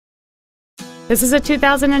This is a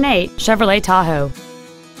 2008 Chevrolet Tahoe.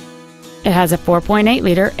 It has a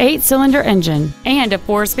 4.8-liter 8-cylinder engine and a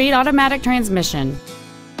 4-speed automatic transmission.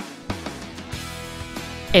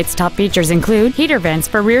 Its top features include heater vents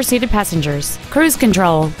for rear-seated passengers, cruise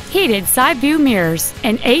control, heated side-view mirrors,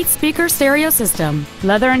 an 8-speaker stereo system,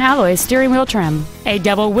 leather and alloy steering wheel trim, a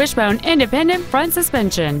double wishbone independent front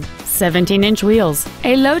suspension, 17-inch wheels,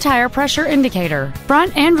 a low tire pressure indicator,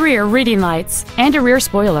 front and rear reading lights, and a rear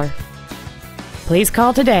spoiler. Please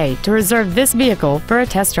call today to reserve this vehicle for a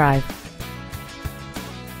test drive.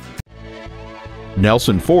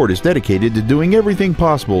 Nelson Ford is dedicated to doing everything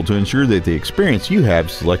possible to ensure that the experience you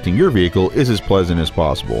have selecting your vehicle is as pleasant as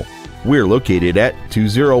possible. We're located at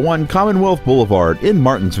 201 Commonwealth Boulevard in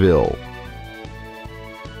Martinsville.